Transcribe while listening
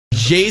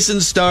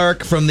Jayson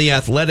Stark from The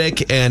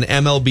Athletic and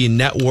MLB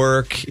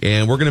Network,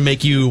 and we're going to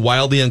make you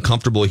wildly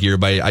uncomfortable here.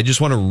 I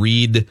just want to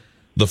read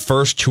the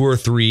first two or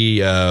three,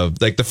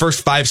 the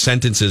first 5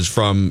 sentences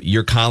from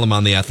your column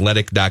on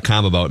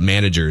theathletic.com about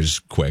managers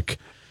quick.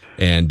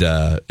 And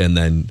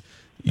then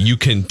you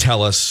can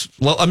tell us.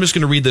 Well, I'm just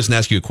going to read this and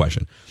ask you a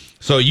question.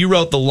 So you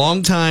wrote, a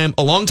longtime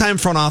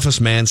front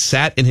office man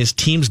sat in his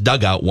team's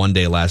dugout one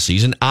day last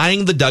season,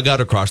 eyeing the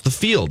dugout across the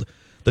field.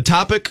 The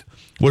topic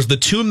was the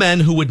 2 men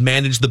who would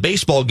manage the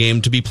baseball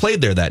game to be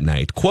played there that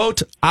night.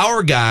 Quote,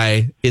 "Our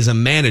guy is a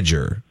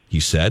manager,"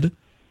 he said,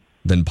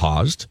 then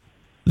paused.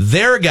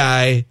 "Their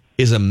guy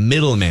is a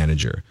middle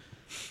manager."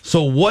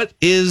 So what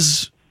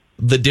is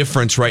the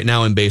difference right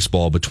now in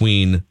baseball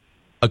between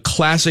a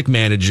classic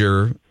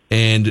manager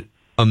and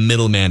a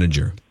middle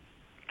manager?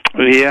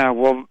 Yeah,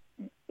 well,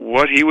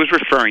 what he was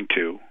referring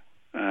to,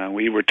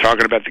 we were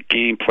talking about the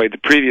game played the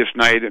previous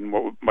night and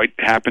what might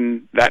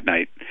happen that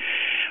night,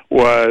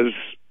 was,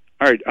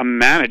 all right, a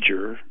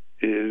manager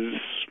is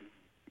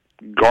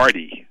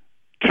Gardy,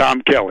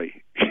 Tom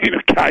Kelly,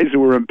 guys who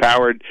were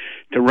empowered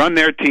to run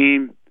their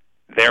team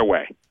their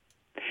way.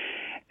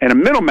 And a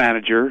middle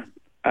manager,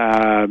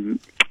 I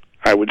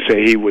would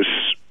say he would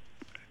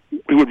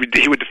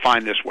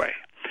define this way: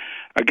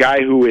 a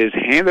guy who is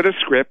handed a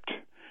script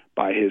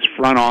by his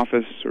front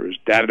office or his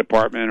data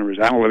department or his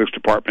analytics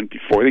department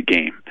before the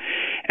game,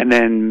 and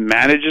then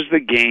manages the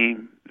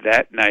game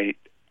that night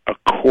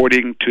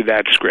according to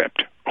that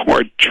script,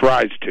 or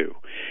tries to.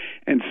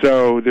 And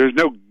so there's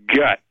no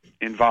gut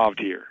involved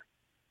here.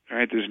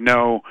 Right? There's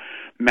no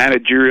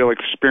managerial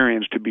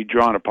experience to be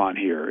drawn upon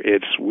here.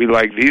 It's, we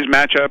like these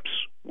matchups,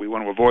 we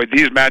want to avoid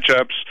these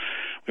matchups,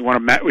 we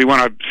want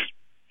to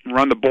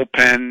run the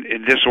bullpen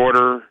in this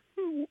order,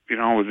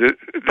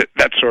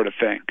 that sort of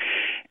thing.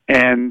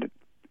 And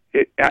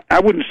I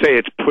wouldn't say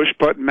it's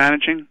push-button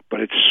managing, but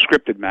it's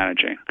scripted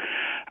managing.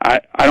 I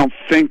don't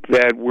think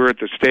that we're at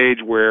the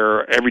stage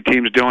where every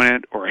team's doing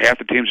it or half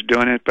the teams are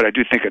doing it, but I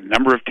do think a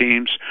number of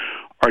teams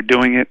are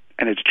doing it,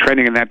 and it's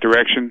trending in that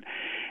direction.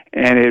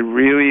 And it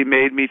really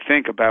made me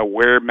think about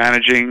where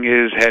managing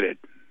is headed.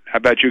 How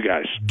about you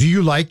guys? Do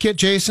you like it,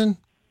 Jayson?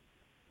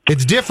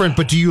 It's different,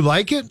 but do you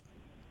like it?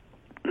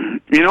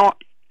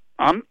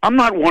 I'm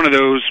not one of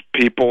those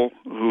people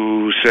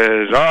who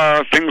says,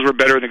 things were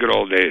better in the good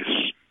old days.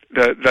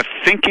 The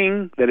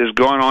thinking that is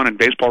going on in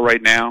baseball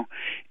right now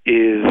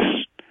is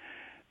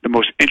the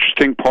most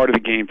interesting part of the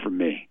game for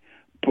me.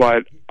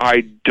 But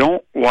I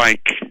don't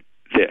like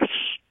this.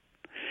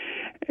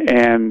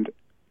 And,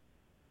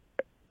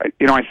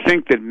 I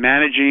think that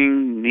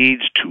managing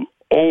needs to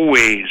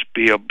always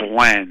be a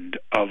blend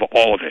of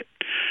all of it.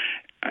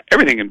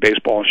 Everything in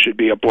baseball should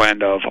be a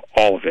blend of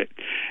all of it.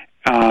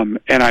 And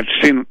I've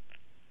seen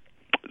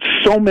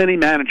so many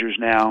managers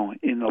now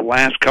in the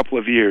last couple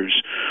of years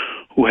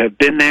who have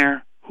been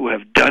there, who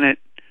have done it,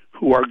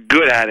 who are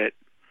good at it,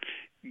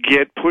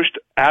 get pushed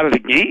out of the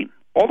game,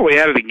 all the way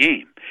out of the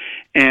game.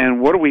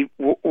 And what do we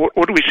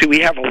see? We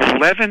have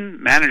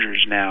 11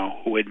 managers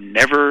now who had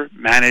never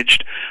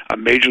managed a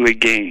major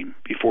league game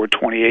before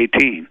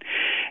 2018.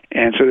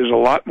 And so there's a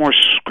lot more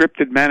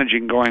scripted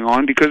managing going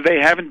on because they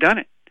haven't done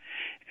it.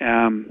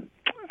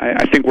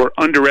 I think we're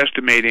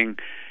underestimating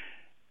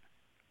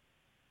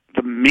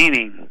the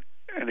meaning,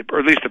 or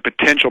at least the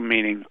potential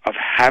meaning, of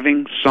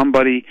having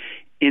somebody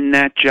in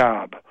that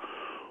job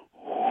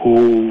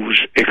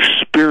whose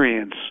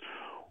experience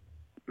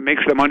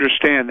makes them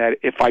understand that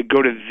if I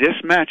go to this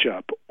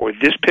matchup or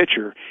this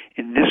pitcher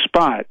in this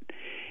spot,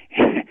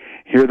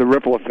 here are the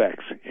ripple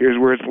effects. Here's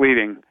where it's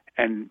leading,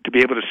 and to be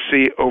able to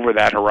see over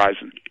that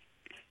horizon.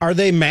 Are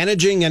they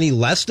managing any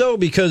less, though?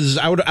 Because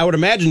I would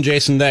imagine,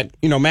 Jayson, that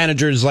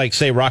managers like,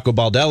 say, Rocco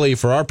Baldelli,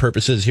 for our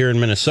purposes here in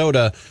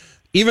Minnesota,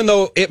 even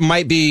though it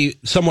might be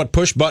somewhat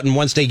push button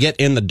once they get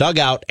in the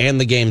dugout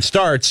and the game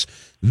starts,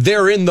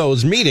 they're in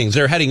those meetings.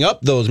 They're heading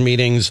up those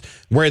meetings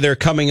where they're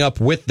coming up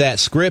with that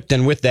script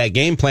and with that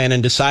game plan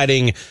and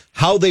deciding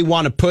how they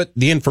want to put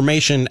the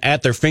information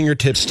at their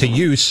fingertips to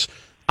use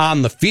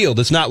on the field.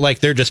 It's not like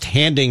they're just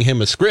handing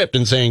him a script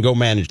and saying, go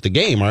manage the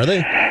game, are they?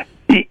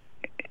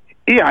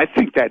 Yeah, I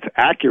think that's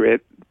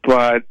accurate,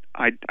 but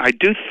I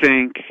do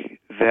think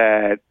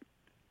that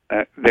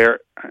I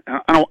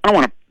don't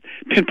want to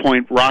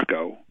pinpoint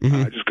Rocco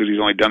just because he's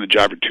only done the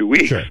job for 2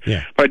 weeks. Sure,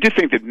 yeah. But I do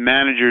think that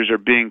managers are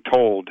being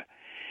told,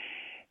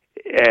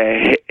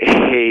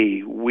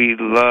 hey, we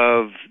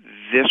love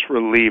this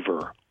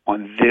reliever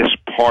on this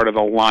part of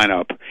the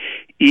lineup,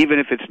 even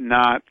if it's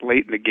not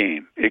late in the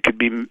game. It could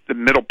be the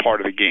middle part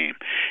of the game.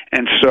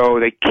 And so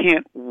they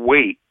can't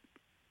wait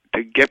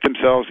to get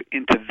themselves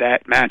into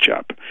that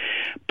matchup.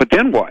 But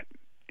then what?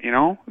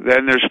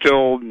 Then there's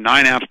still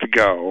 9 outs to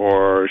go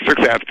or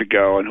 6 outs to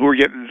go, and who are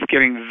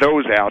getting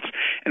those outs?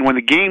 And when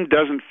the game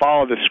doesn't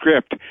follow the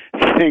script,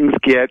 things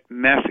get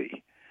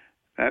messy.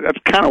 That's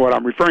kind of what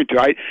I'm referring to.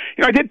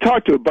 I did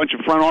talk to a bunch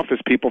of front office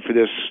people for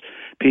this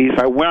piece.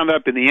 I wound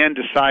up in the end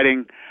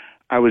deciding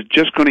I was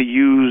just going to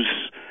use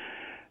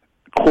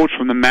quotes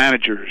from the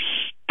managers,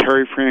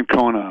 Terry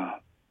Francona,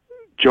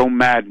 Joe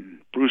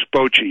Madden, Bruce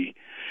Bochy,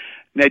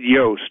 Ned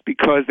Yost,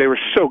 because they were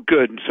so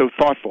good and so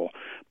thoughtful.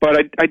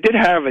 But I did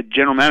have a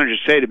general manager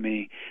say to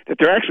me that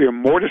there actually are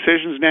more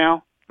decisions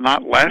now,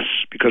 not less,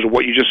 because of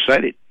what you just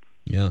cited.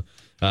 Yeah.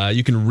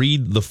 You can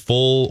read the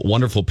full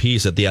wonderful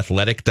piece at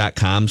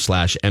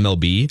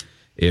theathletic.com/MLB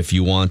if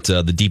you want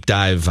the deep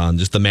dive on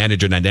just the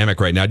manager dynamic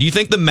right now. Do you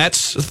think the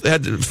Mets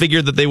had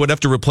figured that they would have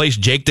to replace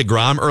Jake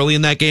DeGrom early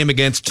in that game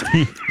against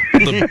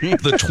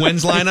the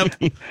Twins lineup?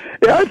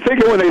 Yeah, I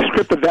figured when they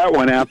scripted that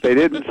one out, they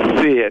didn't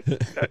see it.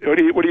 What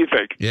do you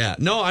think? Yeah,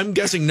 no, I'm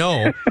guessing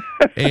no.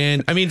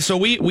 And I mean, so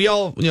we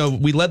all,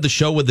 we led the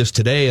show with this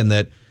today, and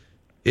that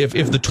if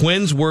the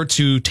Twins were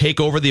to take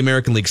over the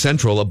American League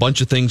Central, a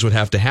bunch of things would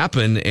have to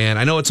happen. And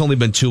I know it's only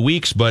been 2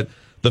 weeks, but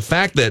the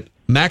fact that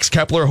Max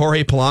Kepler,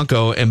 Jorge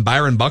Polanco, and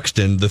Byron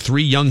Buxton, the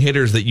three young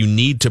hitters that you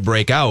need to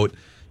break out,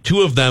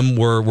 two of them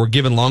were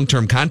given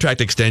long-term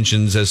contract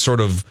extensions as sort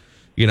of,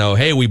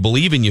 hey, we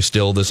believe in you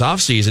still this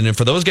offseason. And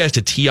for those guys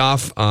to tee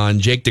off on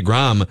Jake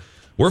DeGrom,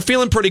 we're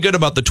feeling pretty good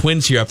about the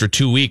Twins here after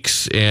 2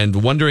 weeks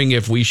and wondering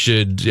if we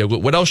should,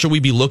 what else should we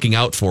be looking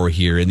out for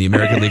here in the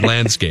American League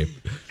landscape?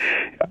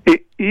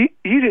 You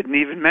didn't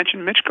even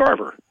mention Mitch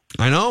Garver.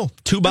 I know.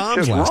 2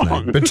 bombs last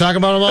night. Been talking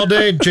about him all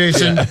day,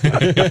 Jason.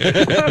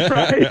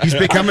 Right. He's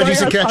become a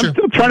decent catcher. I'm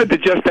still trying to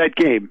digest that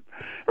game.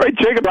 Right,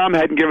 Jacob Baum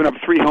hadn't given up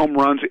 3 home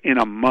runs in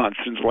a month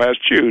since last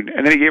June,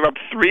 and then he gave up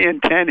 3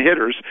 in 10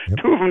 hitters,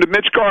 2 of them to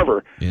Mitch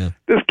Garver. Yeah.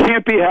 This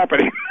can't be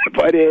happening,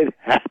 but it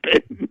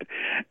happened.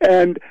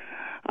 And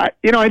I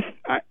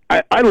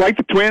like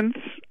the Twins.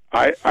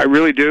 I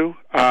really do.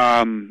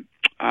 I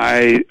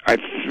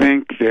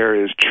think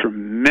there is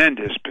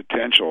tremendous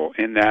potential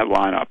in that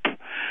lineup.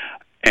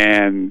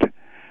 And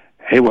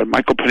hey, what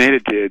Michael Pineda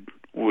did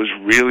was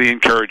really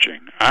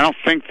encouraging. I don't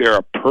think they're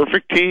a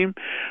perfect team,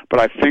 but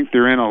I think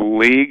they're in a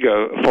league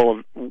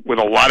with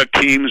a lot of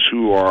teams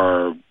who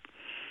are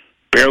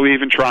barely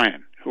even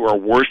trying, who are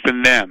worse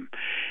than them.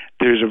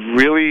 There's a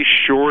really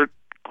short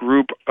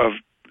group of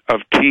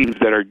teams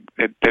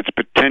that's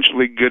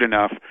potentially good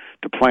enough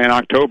to play in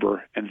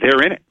October, and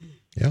they're in it.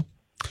 Yeah.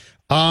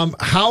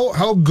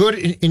 How good,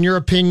 in your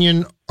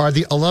opinion, are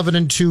the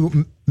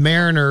 11-2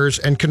 Mariners?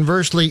 And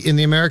conversely, in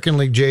the American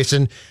League,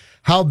 Jason,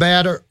 how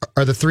bad are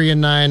the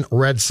 3-9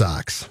 Red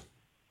Sox?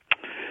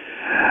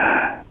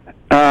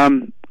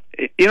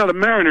 The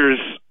Mariners,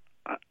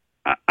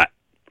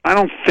 I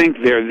don't think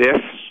they're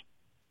this.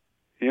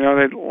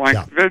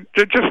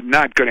 They're just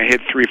not going to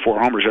hit 3-4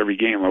 homers every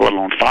game, let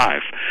alone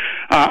 5.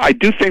 I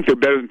do think they're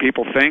better than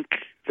people think.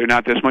 They're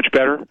not this much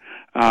better.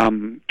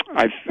 I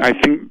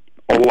think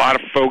a lot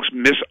of folks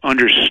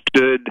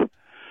misunderstood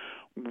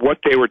what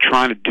they were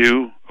trying to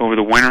do over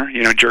the winter.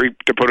 Jerry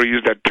Dipoto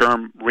used that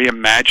term,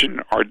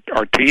 reimagine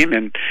our team,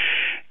 and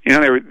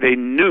they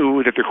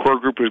knew that the core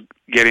group was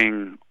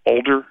getting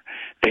older.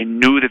 They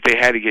knew that they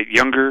had to get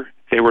younger.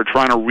 They were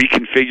trying to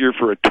reconfigure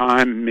for a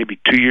time, maybe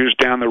 2 years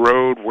down the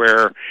road,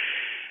 where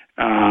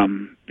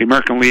the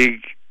American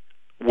League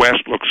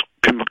West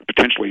can look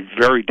potentially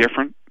very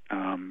different.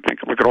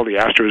 Look at all the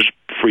Astros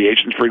free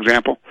agents, for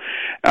example.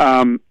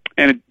 And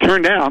it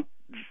turned out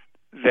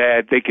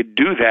that they could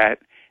do that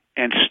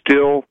and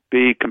still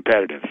be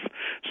competitive.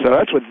 So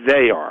that's what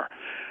they are.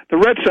 The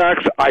Red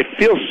Sox, I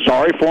feel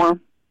sorry for them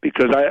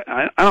because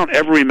I don't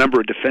ever remember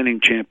a defending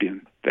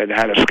champion that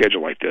had a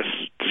schedule like this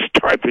to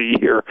start the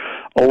year.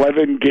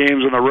 11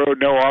 games on the road,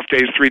 no off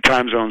days, 3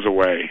 time zones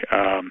away.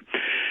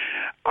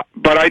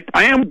 But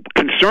I am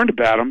concerned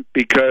about them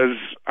because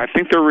I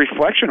think they're a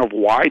reflection of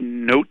why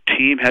no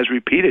team has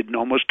repeated in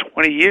almost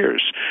 20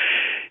 years.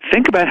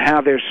 Think about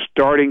how their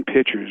starting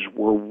pitchers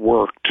were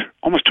worked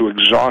almost to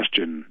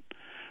exhaustion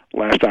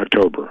last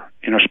October.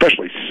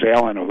 Especially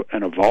Sale and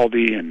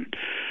Eovaldi and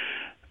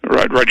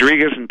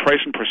Rodriguez and Price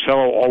and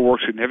Porcello all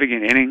work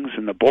significant innings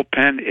in the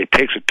bullpen. It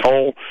takes a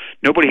toll.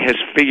 Nobody has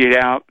figured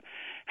out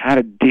how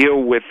to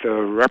deal with the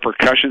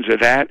repercussions of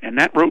that and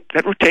that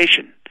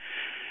rotation.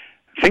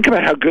 Think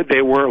about how good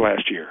they were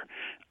last year.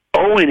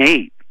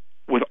 0-8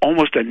 with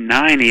almost a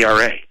 9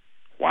 ERA.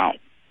 Wow.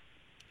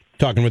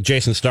 Talking with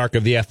Jayson Stark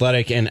of The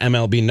Athletic and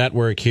MLB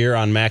Network here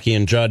on Mackey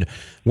and Judd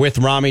with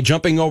Ramie.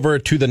 Jumping over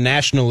to the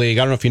National League.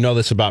 I don't know if you know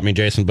this about me,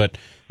 Jason, but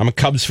I'm a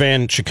Cubs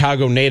fan,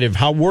 Chicago native.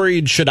 How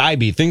worried should I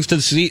be? Things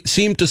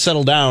seem to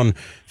settle down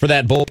for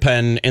that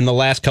bullpen in the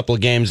last couple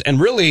of games.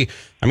 And really,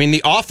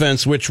 the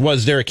offense, which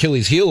was their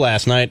Achilles heel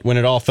last night when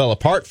it all fell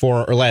apart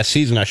or last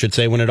season, I should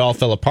say, when it all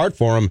fell apart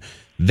for them,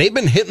 they've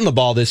been hitting the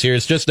ball this year.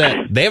 It's just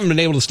that they haven't been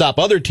able to stop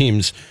other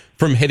teams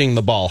from hitting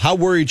the ball. How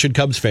worried should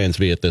Cubs fans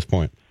be at this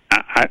point?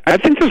 I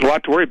think there's a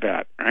lot to worry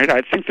about, right? I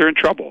think they're in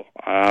trouble.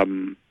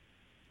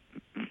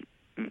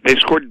 They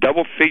scored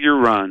double-figure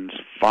runs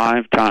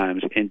 5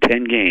 times in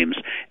 10 games,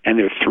 and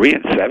they're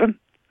 3-7.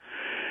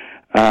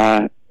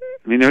 They're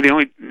the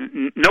only.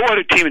 No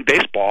other team in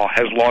baseball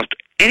has lost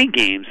any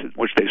games in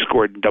which they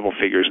scored in double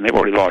figures, and they've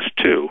already lost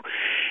 2.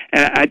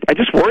 And I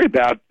just worry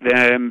about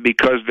them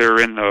because they're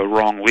in the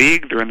wrong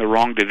league, they're in the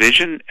wrong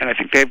division, and I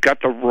think they've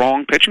got the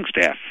wrong pitching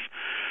staff.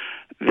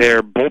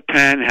 Their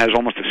bullpen has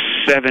almost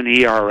a 7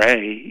 ERA,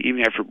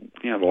 even after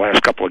the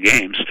last couple of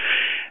games.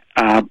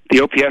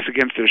 The OPS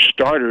against their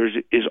starters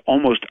is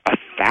almost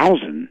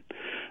 1,000,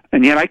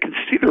 and yet I can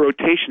see the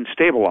rotation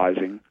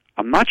stabilizing.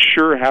 I'm not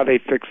sure how they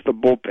fix the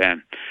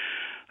bullpen.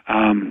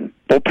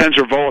 Bullpens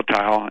are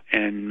volatile,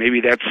 and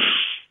maybe that's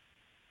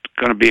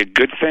going to be a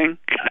good thing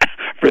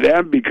for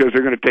them because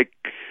they're going to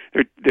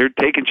they're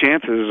taking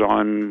chances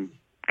on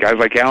guys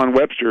like Allen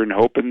Webster and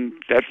hoping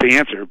that's the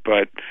answer.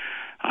 But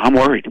I'm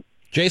worried.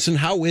 Jayson,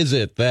 how is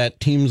it that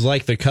teams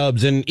like the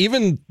Cubs and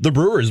even the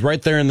Brewers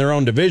right there in their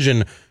own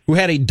division, who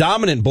had a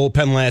dominant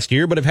bullpen last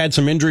year but have had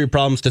some injury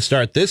problems to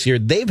start this year,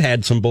 they've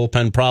had some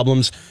bullpen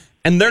problems,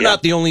 and they're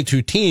not the only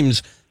two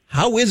teams.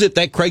 How is it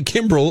that Craig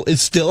Kimbrell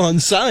is still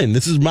unsigned?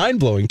 This is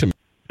mind-blowing to me.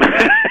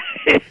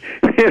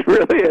 It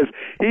really is.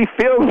 He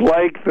feels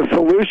like the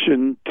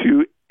solution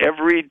to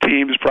every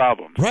team's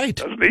problems. Right.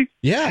 Doesn't he?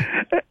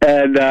 Yeah.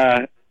 And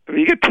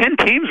you get 10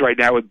 teams right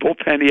now with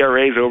bullpen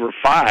ERAs over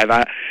 5.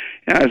 I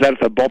was at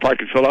the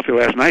ballpark in Philadelphia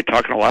last night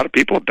talking to a lot of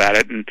people about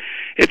it, and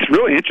it's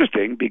really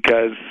interesting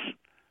because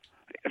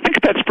think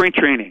about spring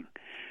training.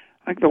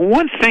 Like the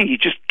one thing you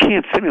just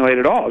can't simulate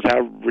at all is how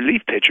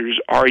relief pitchers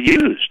are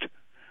used.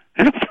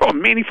 They don't throw a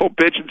meaningful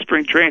pitch in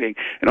spring training.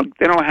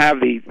 They don't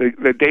have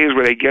the days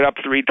where they get up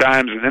 3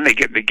 times and then they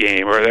get in the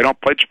game, or they don't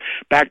pitch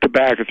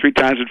back-to-back or 3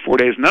 times in 4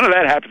 days. None of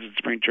that happens in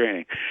spring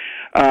training.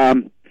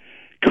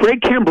 Craig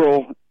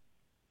Kimbrell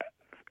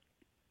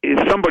is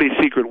somebody's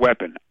secret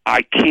weapon.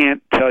 I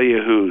can't tell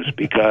you whose,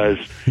 because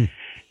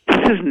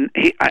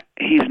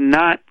he's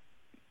not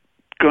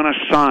going to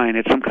sign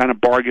at some kind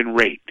of bargain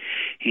rate.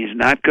 He's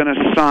not going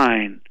to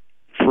sign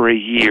for a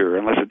year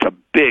unless it's a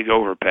big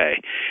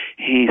overpay.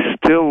 He's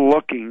still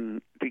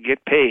looking to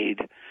get paid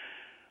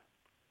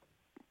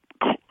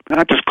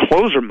not just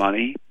closer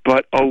money,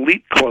 but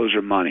elite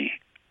closer money.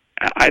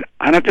 I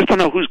just don't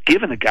know who's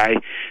giving the guy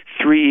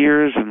 3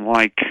 years and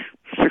like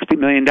 $60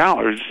 million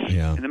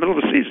in the middle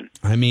of the season.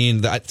 I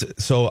mean,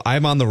 so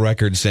I'm on the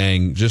record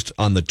saying, just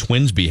on the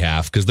Twins'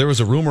 behalf, because there was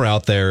a rumor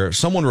out there,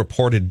 someone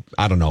reported,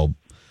 I don't know,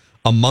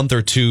 a month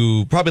or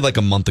two, probably like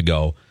a month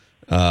ago,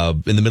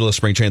 in the middle of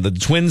spring training, the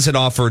Twins had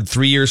offered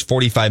 3 years,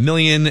 $45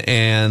 million,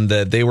 and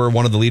they were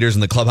one of the leaders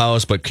in the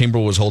clubhouse, but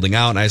Kimbrell was holding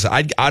out. And I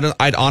said,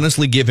 I'd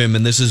honestly give him,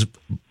 and this is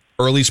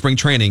early spring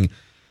training,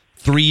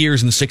 3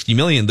 years and $60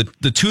 million.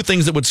 The two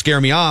things that would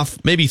scare me off,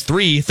 maybe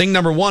three. Thing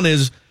number one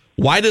is,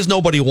 why does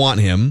nobody want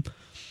him?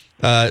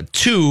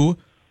 Two,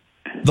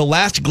 the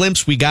last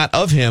glimpse we got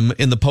of him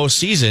in the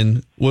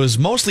postseason was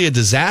mostly a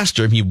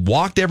disaster. He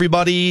walked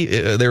everybody.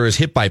 There was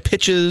hit by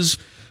pitches.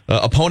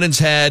 Opponents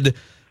had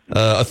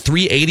a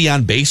 380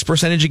 on base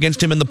percentage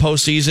against him in the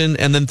postseason.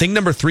 And then thing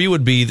number three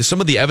would be some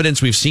of the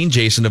evidence we've seen,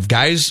 Jayson, of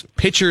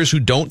pitchers who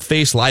don't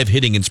face live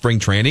hitting in spring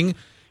training.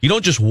 You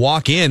don't just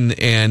walk in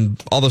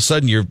and all of a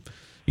sudden you're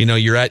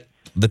at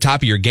the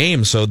top of your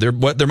game. So there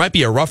might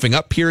be a roughing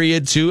up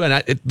period too.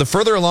 And the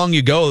further along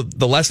you go,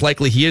 the less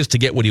likely he is to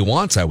get what he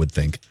wants, I would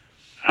think.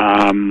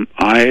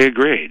 I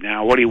agree.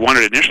 Now, what he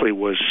wanted initially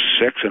was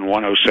 6 and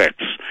 106.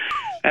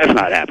 That's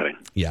not happening.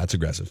 Yeah, it's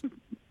aggressive.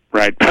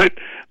 Right.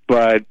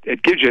 But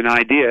it gives you an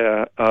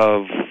idea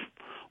of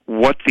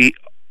what the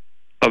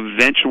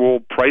eventual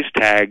price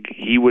tag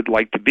he would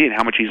like to be and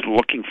how much he's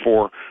looking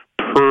for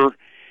per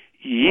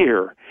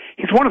year.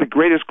 He's one of the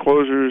greatest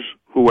closers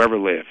who ever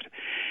lived.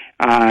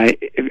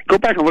 Go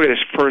back and look at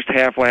his first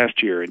half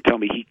last year and tell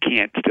me he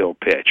can't still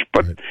pitch.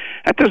 But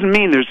that doesn't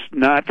mean there's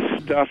not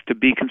stuff to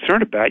be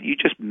concerned about. You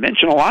just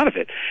mentioned a lot of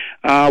it.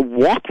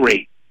 Walk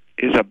rate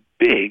is a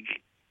big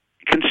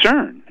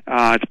concern.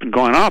 It's been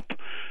going up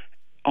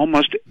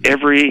almost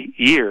every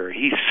year.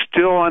 He's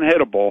still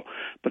unhittable,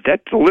 but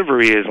that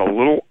delivery is a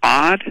little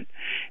odd,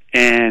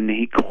 and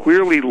he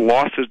clearly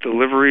lost his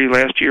delivery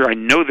last year. I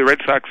know the Red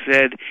Sox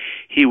said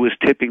he was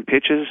tipping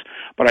pitches,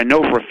 but I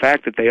know for a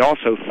fact that they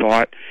also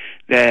thought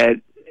that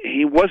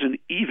he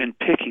wasn't even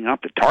picking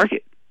up the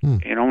target,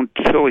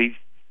 until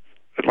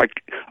like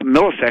a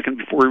millisecond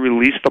before he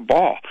released the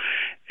ball.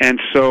 And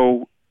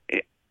so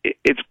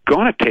it's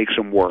going to take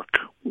some work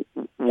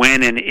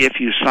when and if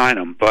you sign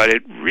him, but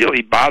it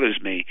really bothers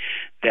me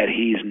that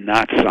he's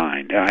not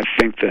signed. I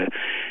think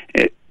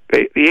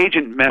the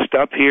agent messed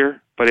up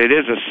here, but it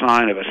is a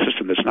sign of a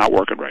system that's not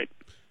working right.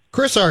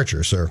 Chris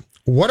Archer, sir,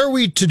 what are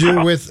we to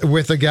do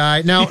with a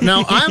guy? Now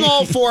I'm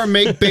all for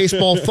make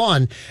baseball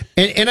fun,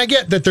 and I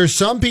get that there's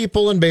some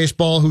people in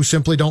baseball who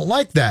simply don't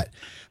like that.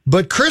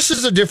 But Chris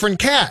is a different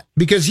cat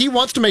because he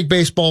wants to make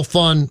baseball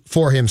fun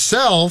for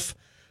himself.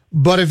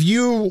 But if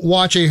you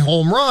watch a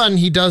home run,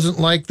 he doesn't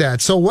like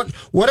that. So what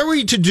are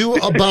we to do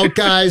about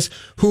guys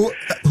who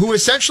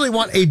essentially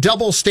want a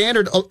double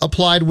standard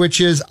applied,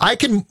 which is I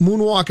can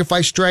moonwalk if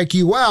I strike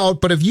you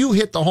out, but if you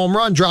hit the home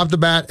run, drop the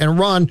bat and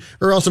run,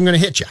 or else I'm going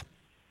to hit you.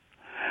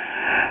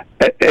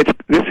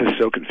 This is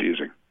so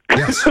confusing.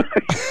 Yes,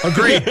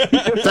 agreed.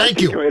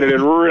 Thank you. Articulated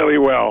it really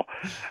well.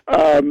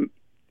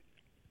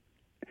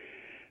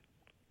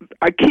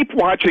 I keep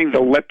watching the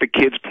 "Let the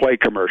Kids Play"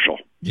 commercial.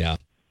 Yeah.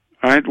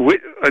 All right,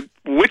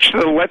 which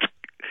of the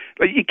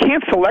Like, you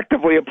can't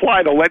selectively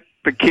apply the let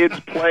the kids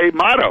play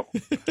motto.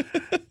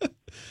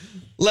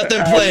 Let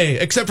them play,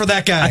 except for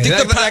that guy. I think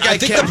That guy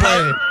can't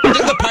play. I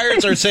think the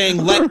Pirates are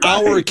saying, let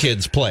our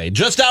kids play.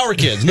 Just our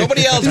kids.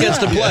 Nobody else gets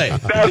to play.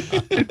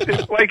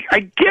 It's like, I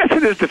guess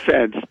in his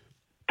defense,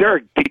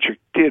 Derek Dietrich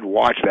did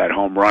watch that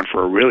home run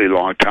for a really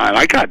long time.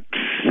 I got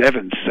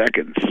 7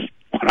 seconds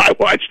when I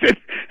watched it.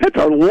 That's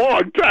a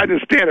long time to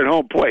stand at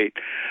home plate.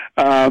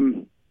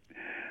 So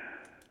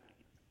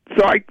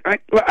I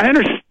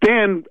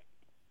understand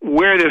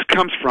where this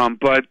comes from,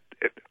 but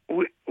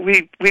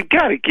we've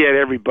got to get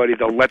everybody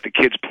to let the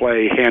kids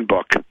play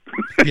handbook.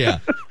 Yeah.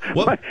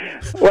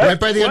 Right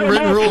by the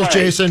unwritten rules,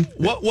 Jason.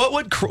 What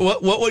would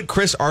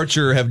Chris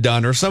Archer have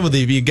done, or some of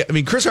the? I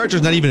mean, Chris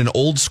Archer's not even an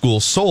old school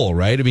soul,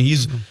 right? I mean,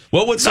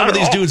 what would some of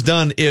these dudes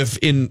done if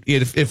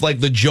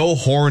like the Joe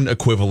Horn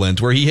equivalent,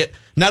 where he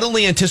not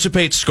only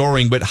anticipates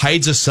scoring but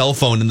hides a cell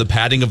phone in the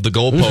padding of the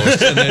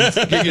goalpost, and then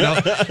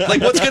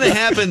like what's going to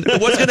happen?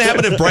 What's going to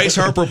happen if Bryce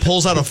Harper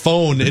pulls out a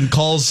phone and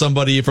calls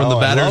somebody from the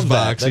batter's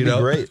box? That'd be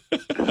great.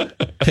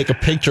 Take a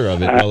picture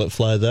of it while it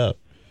flies out.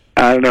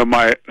 I don't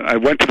know. I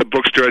went to the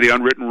bookstore. The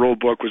unwritten rule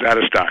book was out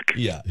of stock.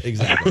 Yeah,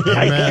 exactly.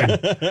 I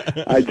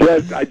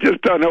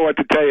just don't know what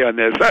to tell you on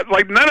this.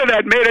 Like, none of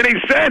that made any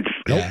sense.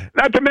 Yeah.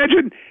 Not to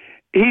mention,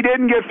 he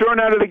didn't get thrown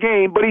out of the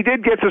game, but he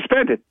did get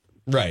suspended.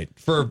 Right.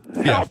 For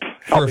Help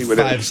me with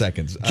 5 it.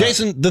 seconds.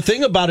 Jason, the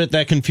thing about it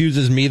that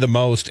confuses me the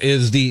most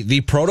is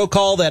the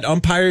protocol that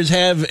umpires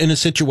have in a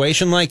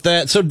situation like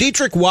that. So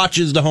Dietrich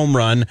watches the home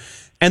run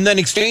and then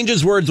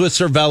exchanges words with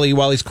Cervelli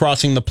while he's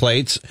crossing the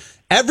plates.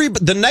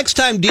 The next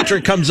time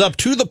Dietrich comes up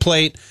to the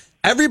plate,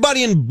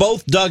 everybody in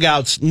both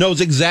dugouts knows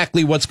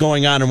exactly what's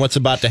going on and what's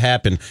about to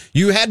happen.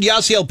 You had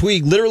Yasiel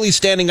Puig literally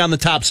standing on the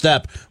top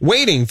step,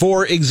 waiting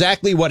for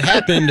exactly what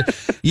happened,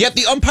 yet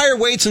the umpire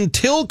waits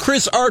until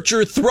Chris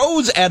Archer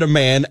throws at a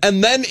man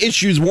and then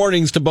issues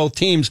warnings to both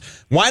teams.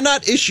 Why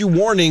not issue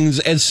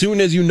warnings as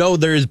soon as you know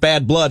there is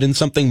bad blood and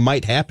something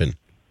might happen?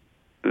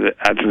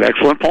 That's an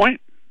excellent point.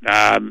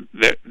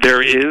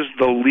 There is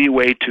the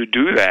leeway to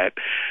do that.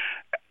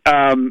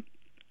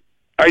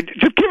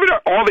 Just given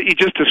all that you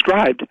just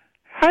described,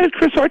 how did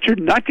Chris Archer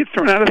not get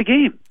thrown out of the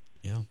game?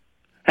 Yeah.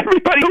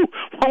 Everybody knew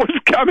what was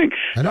coming.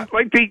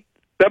 Like didn't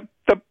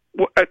the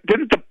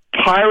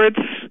Pirates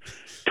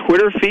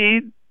Twitter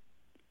feed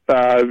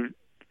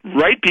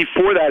right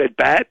before that at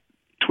bat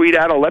tweet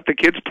out, "I'll let the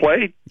kids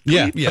play"?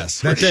 Yeah.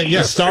 Yes. That's it.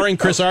 Yeah. Starring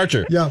Chris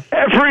Archer. Yeah.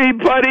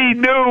 Everybody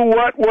knew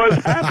what was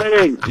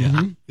happening.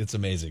 Yeah. It's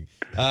amazing.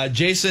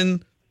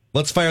 Jason,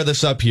 let's fire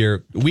this up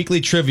here. Weekly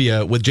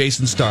trivia with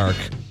Jayson Stark.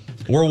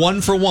 We're 1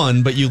 for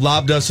 1, but you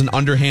lobbed us an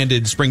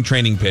underhanded spring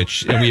training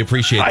pitch, and we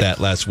appreciate that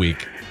last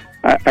week.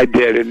 I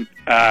did, and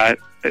I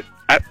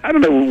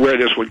don't know where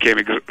this one came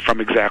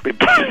from exactly,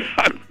 but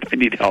I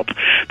need help.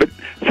 But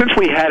since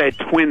we had a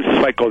twin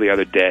cycle the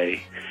other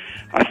day,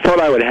 I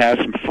thought I would have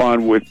some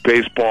fun with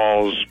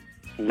baseball's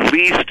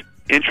least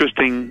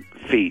interesting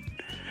feat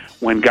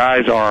when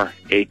guys are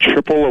a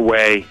triple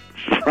away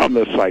from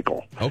the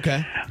cycle.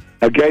 Okay.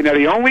 Okay, now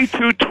the only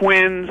two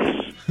twins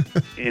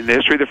in the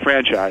history of the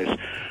franchise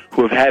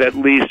who have had at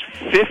least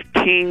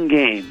 15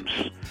 games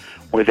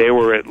where they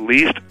were at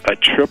least a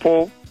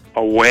triple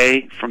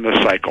away from the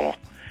cycle.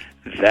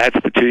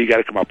 That's the two you got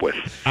to come up with.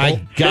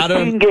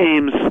 15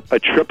 games, a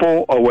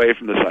triple away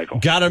from the cycle.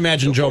 Gotta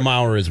imagine Joe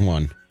Mauer is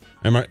one.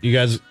 You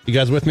guys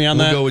with me on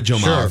that? We'll go with Joe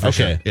Mauer. For okay.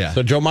 Sure. Yeah.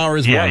 So Joe Mauer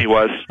is one. Yeah, he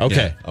was.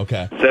 Okay. Yeah.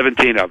 Okay.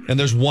 17 of them. And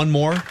there's one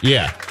more?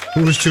 Yeah.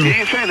 Who was too?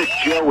 You're saying that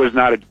Joe was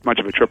not much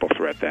of a triple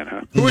threat then,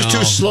 huh? Who was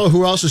too slow?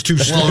 Who else is too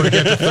slow to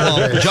get to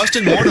third base?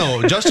 Justin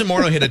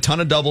Morneau hit a ton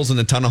of doubles and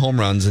a ton of home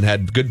runs and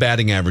had good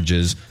batting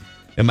averages.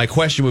 And my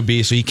question would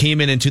be, so he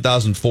came in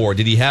 2004.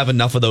 Did he have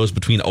enough of those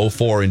between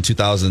 2004 and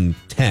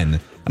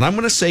 2010? And I'm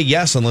going to say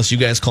yes, unless you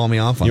guys call me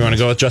off on You want to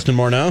go with Justin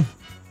Morneau?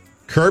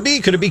 Kirby?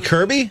 Could it be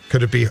Kirby?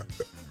 Could it be?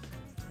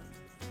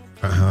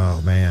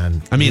 Oh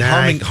man! I mean,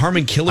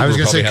 Harmon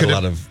Killebrew probably had a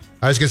lot of.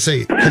 I was going to say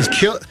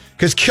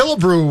because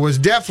Killebrew was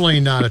definitely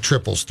not a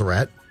triples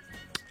threat.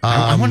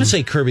 I want to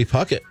say Kirby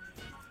Puckett.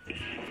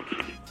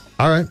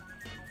 All right.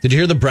 Did you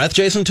hear the breath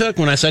Jason took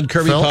when I said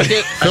Kirby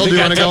Puckett? Phil, do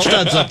you want to go?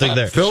 On something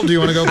there. Phil, do you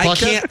want to go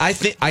Puckett? I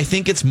can't. I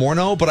think it's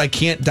Morneau, but I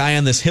can't die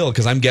on this hill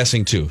because I'm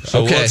guessing too.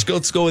 So okay.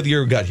 let's go with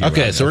your gut here.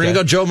 Okay, Ryan. so we're gonna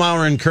go Joe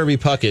Mauer and Kirby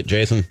Puckett,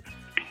 Jason.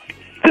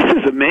 This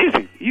is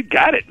amazing. You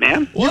got it,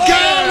 man. You got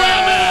it,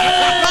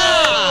 Ramie!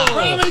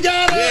 Ramie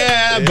got it!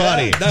 Yeah,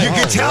 buddy. You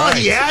could tell.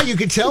 Right. Yeah, you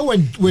could tell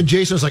when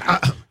Jason was like,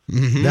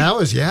 that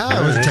was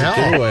a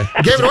tell.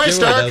 Gave it away,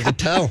 Stark. That was a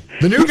tell.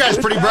 The new guy's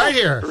pretty bright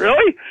here.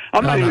 Really?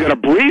 I'm not even going to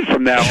breathe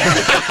from now on.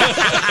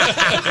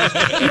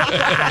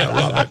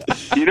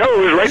 You know,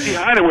 who was right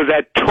behind it was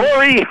that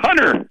Torrey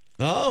Hunter.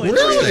 Oh,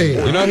 really?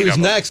 You know who's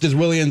next is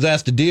William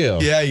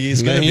Astudillo. Yeah,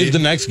 he's the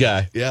next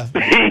guy. Yeah.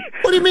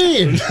 What do you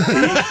mean? Is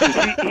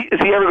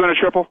he ever going to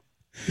triple?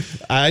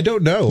 I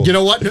don't know. You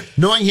know what?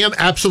 Knowing him,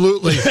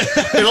 absolutely.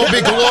 It'll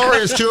be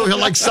glorious, too. He'll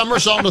like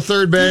somersault to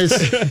third base.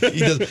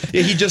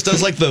 He just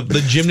does like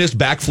the gymnast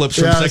backflips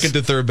from second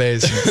to third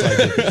base.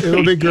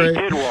 It'll be great.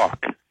 He did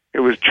walk. It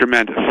was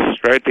tremendous,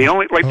 right? The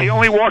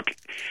only walk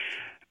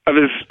of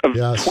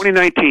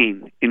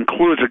 2019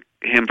 includes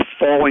him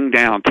falling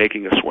down,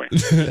 taking a swing.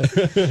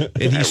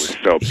 And was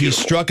so beautiful. He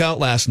struck out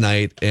last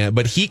night,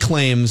 but he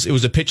claims it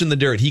was a pitch in the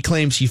dirt. He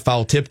claims he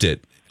foul tipped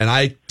it, and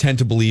I tend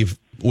to believe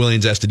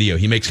Willians Astudillo.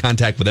 He makes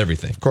contact with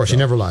everything. Of course, he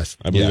never lies.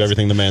 I believe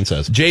everything the man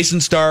says.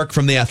 Jayson Stark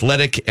from The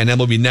Athletic and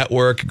MLB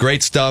Network.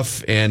 Great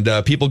stuff. And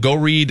people go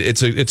read.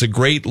 It's a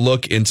great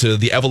look into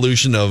the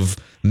evolution of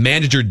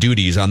manager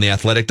duties on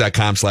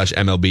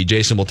theathletic.com/MLB.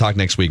 Jayson, we'll talk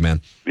next week,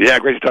 man. Yeah,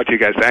 great to talk to you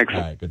guys. Thanks. All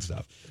right, good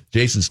stuff.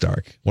 Jayson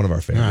Stark, one of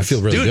our favorites. I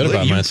feel really good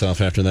about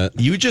myself after that.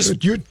 You're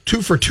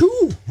 2 for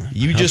 2.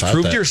 You just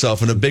proved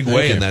yourself in a big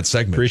way in that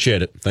segment.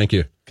 Appreciate it. Thank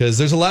you. Because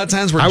there's a lot of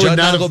times where Judd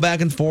and I go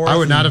back and forth. I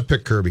would not have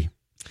picked Kirby.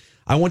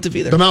 I want to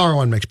be there. The Mauer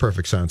one makes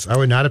perfect sense. I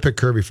would not have picked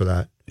Kirby for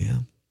that. Yeah.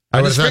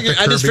 I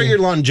just figured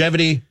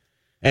longevity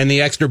and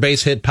the extra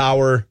base hit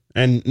power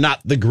and not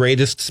the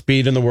greatest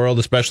speed in the world,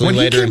 especially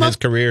later in his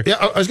career. Yeah,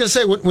 I was going to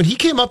say, when he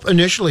came up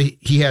initially,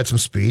 he had some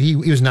speed. He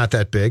was not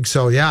that big.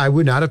 So, yeah, I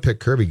would not have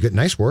picked Kirby. Good,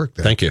 nice work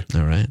there. Thank you.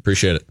 All right.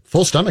 Appreciate it.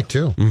 Full stomach,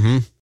 too. Mm-hmm.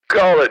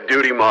 Call of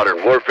Duty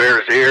Modern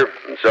Warfare is here,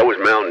 and so is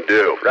Mountain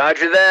Dew.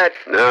 Roger that.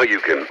 Now you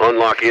can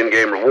unlock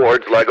in-game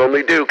rewards like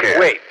only Dew can.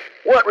 Wait,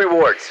 what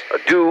rewards? A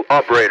Dew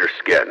Operator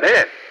Skin.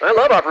 Man, I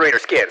love Operator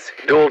Skins.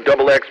 Dual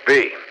double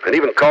XP, and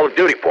even Call of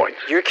Duty points.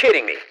 You're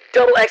kidding me.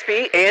 Double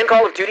XP and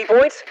Call of Duty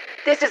points?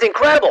 This is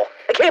incredible.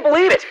 I can't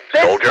believe it.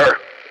 Soldier,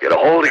 get a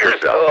hold of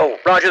yourself. Oh,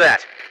 roger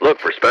that. Look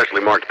for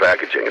specially marked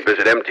packaging and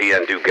visit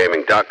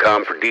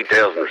mtndewgaming.com for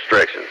details and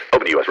restrictions.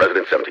 Open to U.S.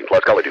 residents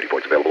 17+. Call of Duty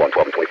points available on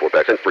 12 and 24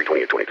 packs and free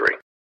 28-23.